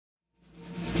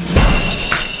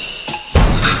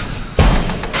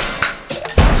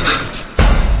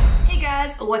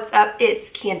what's up? It's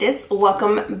Candace.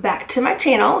 Welcome back to my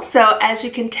channel. So as you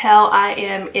can tell, I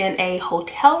am in a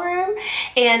hotel room,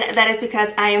 and that is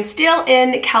because I am still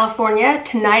in California.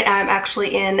 Tonight I'm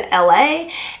actually in LA,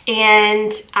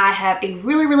 and I have a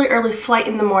really early flight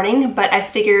in the morning, but I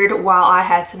figured while I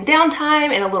had some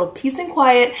downtime and a little peace and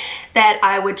quiet that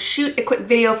I would shoot a quick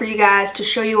video for you guys to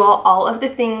show you all of the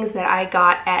things that I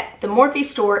got at the Morphe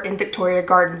store in Victoria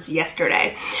Gardens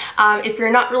yesterday. If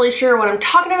you're not really sure what I'm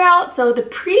talking about, so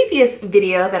the previous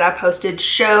video that I posted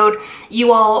showed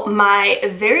you all my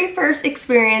very first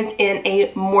experience in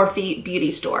a Morphe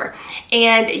beauty store.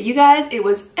 And you guys, it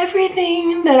was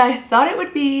everything that I thought it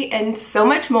would be and so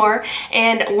much more.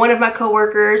 And one of my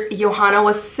coworkers, Johanna,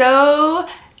 was so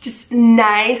just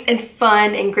nice and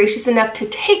fun and gracious enough to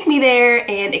take me there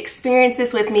and experience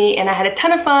this with me, and I had a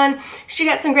ton of fun. She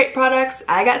got some great products,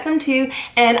 I got some too,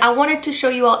 and I wanted to show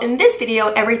you all in this video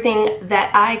everything that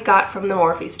I got from the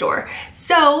Morphe store.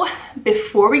 So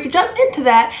before we jump into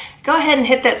that, go ahead and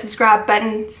hit that subscribe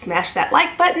button, smash that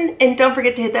like button, and don't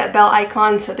forget to hit that bell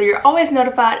icon so that you're always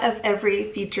notified of every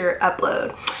future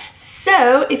upload.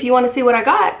 So if you want to see what I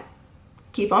got,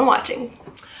 keep on watching.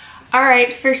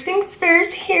 Alright, first things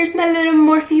first, here's my little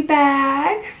Morphe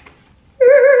bag.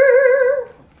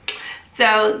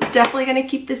 So definitely gonna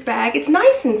keep this bag. It's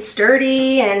nice and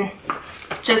sturdy and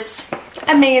just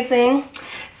amazing.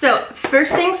 So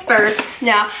first things first,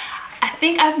 now I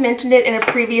think I've mentioned it in a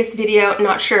previous video,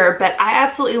 not sure, but I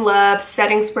absolutely love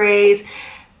setting sprays,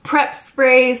 prep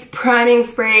sprays, priming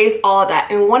sprays, all of that.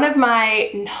 And one of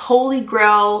my holy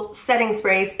grail setting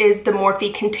sprays is the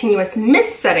Morphe Continuous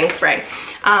Mist Setting Spray.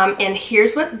 And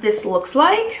here's what this looks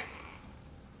like.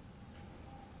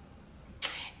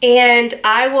 And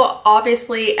I will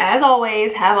obviously, as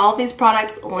always, have all these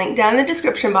products linked down in the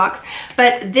description box.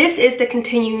 But this is the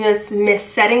Continuous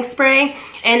Mist Setting Spray.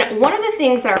 And one of the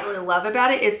things that I really love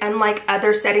about it is, unlike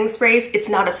other setting sprays, it's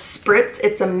not a spritz,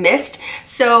 it's a mist.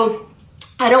 So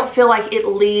I don't feel like it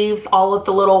leaves all of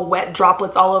the little wet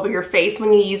droplets all over your face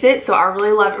when you use it, so I really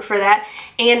love it for that.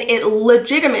 And it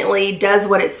legitimately does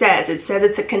what it says. It says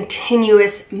it's a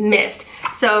continuous mist.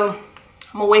 So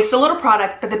I'm gonna waste a little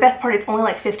product, but the best part, it's only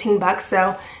like 15 bucks,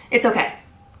 so it's okay.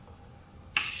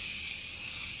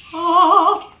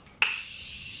 Oh.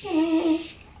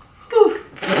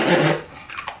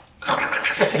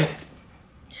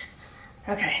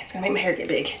 Okay, it's gonna make my hair get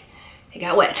big. It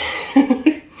got wet.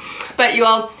 But you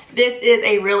all, this is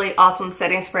a really awesome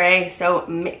setting spray.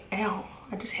 So, ow,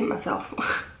 I just hit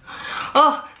myself.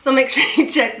 Oh, so make sure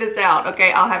you check this out.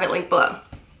 Okay, I'll have it linked below.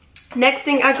 Next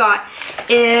thing I got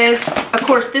is, of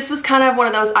course, this was kind of one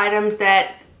of those items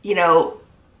that, you know,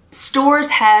 stores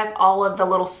have all of the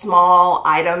little small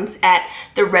items at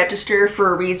the register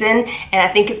for a reason. And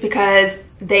I think it's because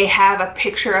they have a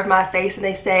picture of my face and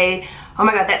they say, oh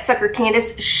my God, that sucker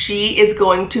Candace, she is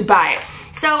going to buy it.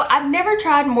 So I've never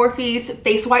tried Morphe's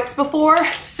face wipes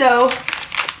before, so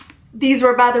these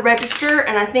were by the register,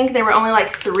 and I think they were only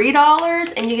like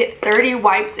 $3, and you get 30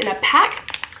 wipes in a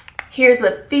pack. Here's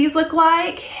what these look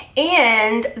like,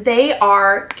 and they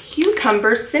are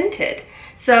cucumber scented.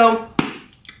 So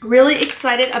really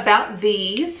excited about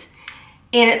these.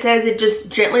 And it says it just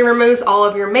gently removes all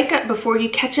of your makeup before you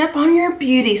catch up on your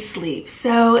beauty sleep.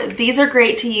 So these are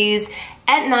great to use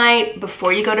at night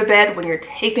before you go to bed when you're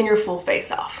taking your full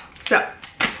face off. So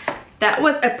that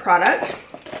was a product.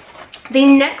 The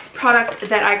next product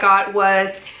that I got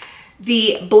was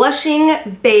the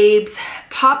Blushing Babes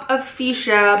Pop of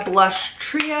Fuchsia Blush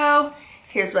Trio.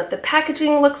 Here's what the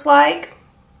packaging looks like.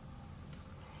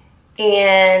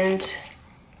 And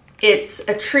it's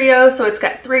a trio, so it's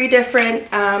got 3 different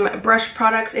brush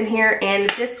products in here, and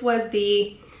this was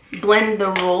the Blend the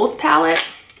Rules palette.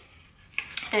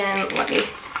 And let me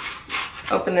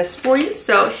open this for you.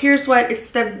 So here's what, it's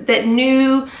that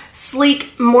new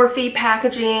sleek Morphe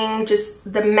packaging,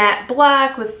 just the matte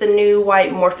black with the new white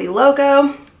Morphe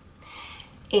logo.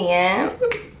 And,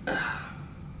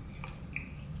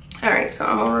 all right, so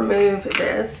I'm gonna remove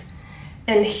this.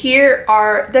 And here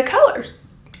are the colors.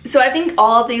 So I think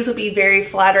all of these would be very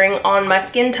flattering on my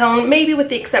skin tone, maybe with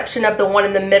the exception of the one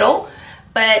in the middle,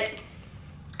 but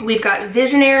we've got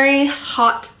Visionary,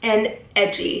 Hot, and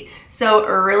Edgy. So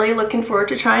really looking forward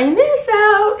to trying this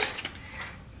out.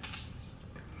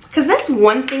 Because that's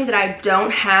one thing that I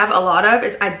don't have a lot of,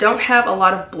 is I don't have a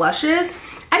lot of blushes.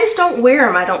 I just don't wear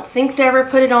them. I don't think to ever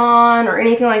put it on or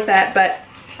anything like that, but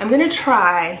I'm gonna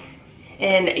try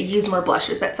and use more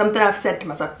blushes. That's something I've said to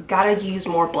myself, you gotta use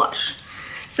more blush.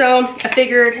 So I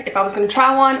figured if I was gonna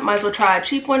try one, might as well try a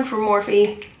cheap one from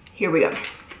Morphe. Here we go.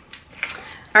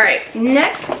 All right,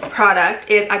 next product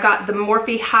is I got the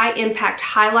Morphe High Impact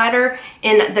Highlighter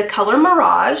in the color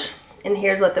Mirage. And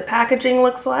here's what the packaging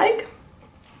looks like.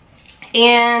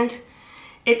 And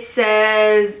it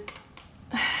says,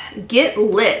 "Get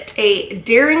Lit, a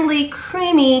daringly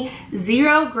creamy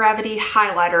zero gravity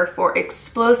highlighter for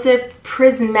explosive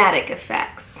prismatic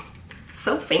effects."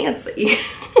 So fancy.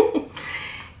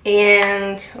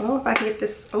 And, oh, if I can get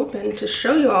this open to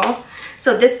show you all.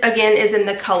 So this again is in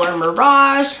the color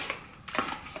Mirage.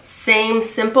 Same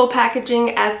simple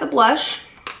packaging as the blush.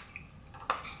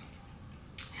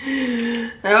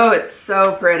 Oh, it's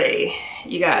so pretty.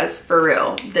 You guys, for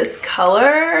real. This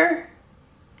color,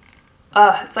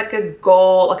 it's like a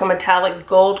gold, like a metallic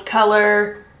gold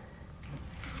color.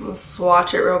 I'm gonna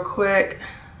swatch it real quick.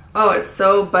 Oh, it's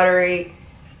so buttery,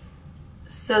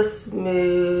 so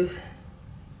smooth.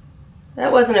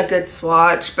 That wasn't a good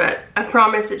swatch, but I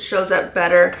promise it shows up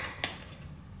better.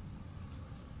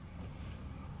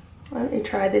 Let me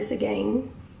try this again.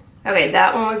 Okay,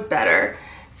 that one was better.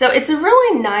 So it's a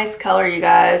really nice color, you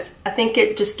guys. I think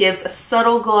it just gives a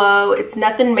subtle glow. It's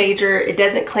nothing major. It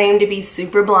doesn't claim to be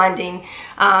super blinding.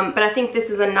 But I think this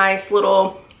is a nice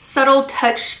little subtle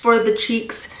touch for the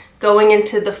cheeks going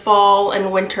into the fall and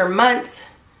winter months.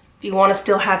 If you want to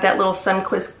still have that little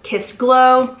sun-kissed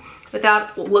glow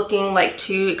without looking like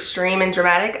too extreme and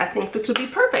dramatic, I think this would be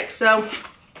perfect. So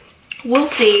we'll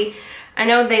see. I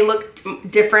know they look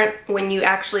different when you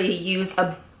actually use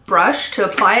a brush to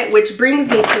apply it, which brings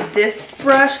me to this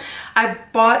brush. I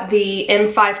bought the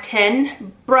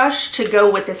M510 brush to go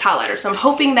with this highlighter. So I'm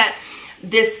hoping that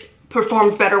this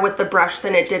performs better with the brush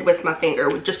than it did with my finger,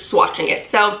 with just swatching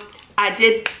it. So I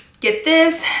did get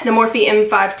this, the Morphe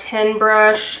M510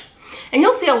 brush. And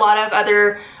you'll see a lot of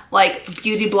other like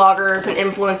beauty bloggers and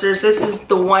influencers. This is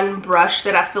the one brush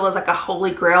that I feel is like a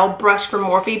holy grail brush from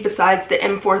Morphe besides the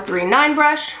M439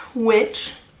 brush,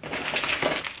 which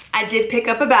I did pick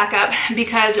up a backup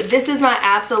because this is my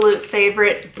absolute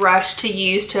favorite brush to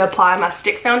use to apply my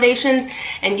stick foundations.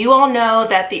 And you all know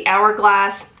that the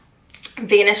Hourglass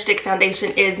Vanish Stick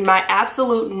Foundation is my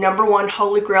absolute #1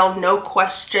 holy grail, no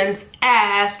questions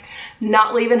asked,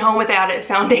 not leaving home without it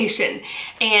foundation.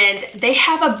 And they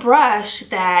have a brush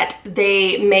that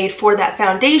they made for that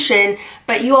foundation,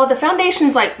 but you all, the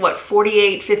foundation's like what,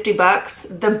 48, 50 bucks?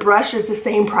 The brush is the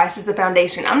same price as the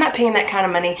foundation. I'm not paying that kind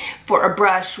of money for a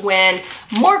brush when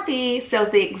Morphe sells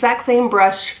the exact same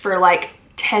brush for like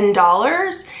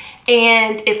 $10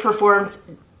 and it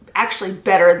performs actually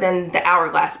better than the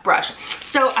Hourglass brush.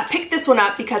 So I picked this one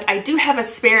up because I do have a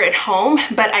spare at home,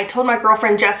 but I told my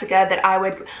girlfriend Jessica that I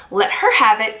would let her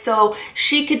have it so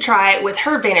she could try it with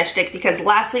her Vanish stick, because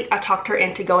last week I talked her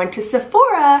into going to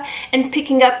Sephora and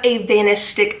picking up a Vanish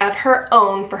stick of her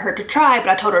own for her to try, but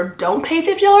I told her don't pay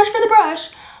 $50 for the brush,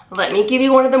 let me give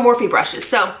you one of the Morphe brushes.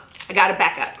 So I got it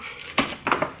back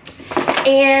up.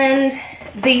 And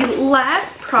the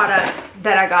last product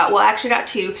that I got, well I actually got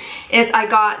two, is I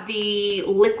got the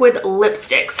liquid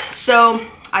lipsticks. So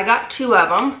I got 2 of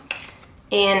them,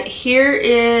 and here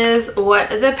is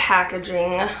what the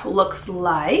packaging looks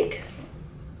like.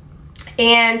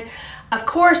 And of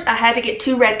course I had to get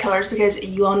 2 red colors because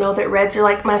you all know that reds are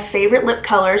like my favorite lip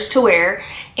colors to wear,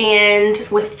 and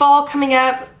with fall coming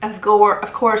up, of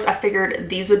course I figured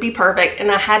these would be perfect,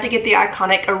 and I had to get the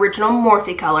iconic original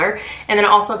Morphe color, and then I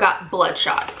also got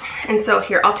Bloodshot. And so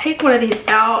here, I'll take one of these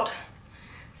out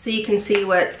so you can see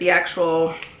what the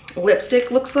actual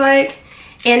lipstick looks like.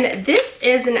 And this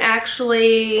is an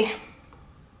actually,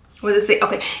 what does it say?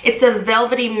 Okay, it's a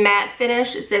velvety matte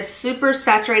finish. It says super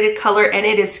saturated color, and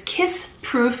it is kiss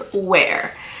proof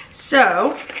wear.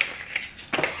 So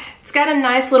it's got a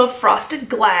nice little frosted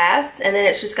glass, and then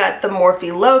it's just got the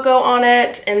Morphe logo on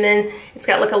it, and then it's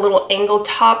got like a little angled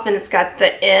top, then it's got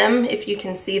the M, if you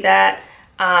can see that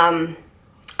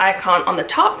icon on the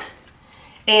top.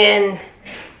 And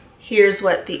here's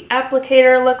what the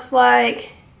applicator looks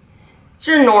like. It's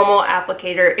your normal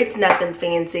applicator, it's nothing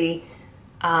fancy.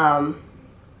 But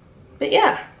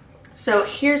yeah, so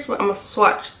here's what I'm gonna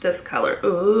swatch this color.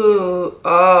 Ooh,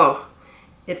 oh,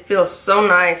 it feels so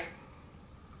nice.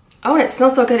 Oh, and it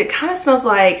smells so good. It kind of smells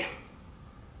like,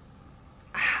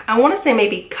 I want to say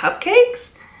maybe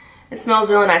cupcakes. It smells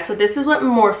really nice. So this is what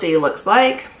Morphe looks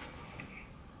like.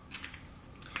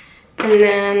 And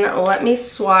then let me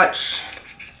swatch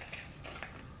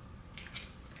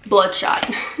Bloodshot.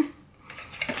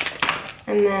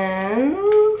 And then,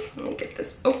 let me get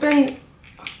this open.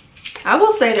 I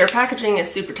will say their packaging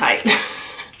is super tight.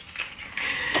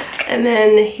 And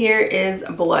then here is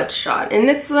Bloodshot. And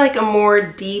it's like a more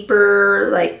deeper,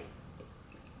 like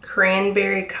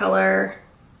cranberry color.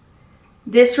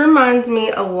 This reminds me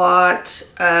a lot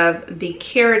of the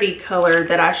carroty color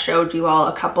that I showed you all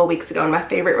a couple weeks ago in my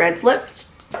favorite reds lips.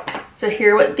 So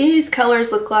here are what these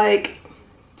colors look like.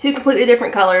 Two completely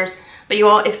different colors, but you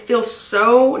all, it feels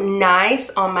so nice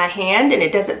on my hand and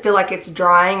it doesn't feel like it's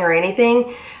drying or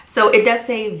anything. So it does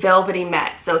say velvety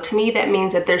matte. So to me that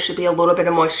means that there should be a little bit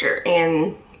of moisture,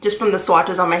 and just from the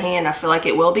swatches on my hand I feel like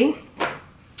it will be.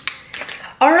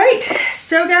 All right,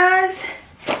 so guys,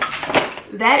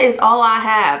 that is all I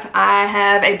have. I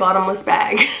have a bottomless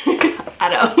bag. I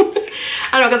know,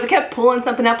 because I kept pulling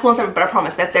something out, but I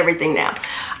promise that's everything now.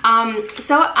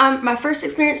 My first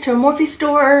experience to a Morphe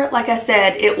store, like I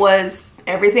said, it was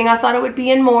everything I thought it would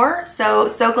be and more. So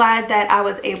glad that I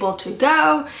was able to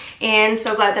go, and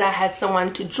so glad that I had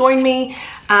someone to join me.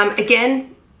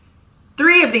 Again,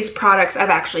 3 of these products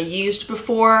I've actually used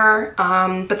before,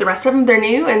 but the rest of them, they're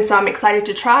new, and so I'm excited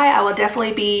to try. I will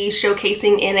definitely be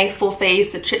showcasing in a full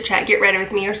face, a chit chat, get ready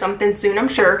with me or something soon, I'm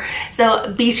sure.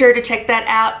 So be sure to check that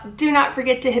out. Do not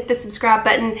forget to hit the subscribe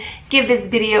button, give this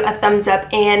video a thumbs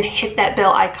up, and hit that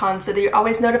bell icon so that you're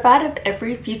always notified of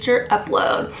every future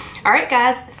upload. All right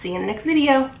guys, see you in the next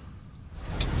video.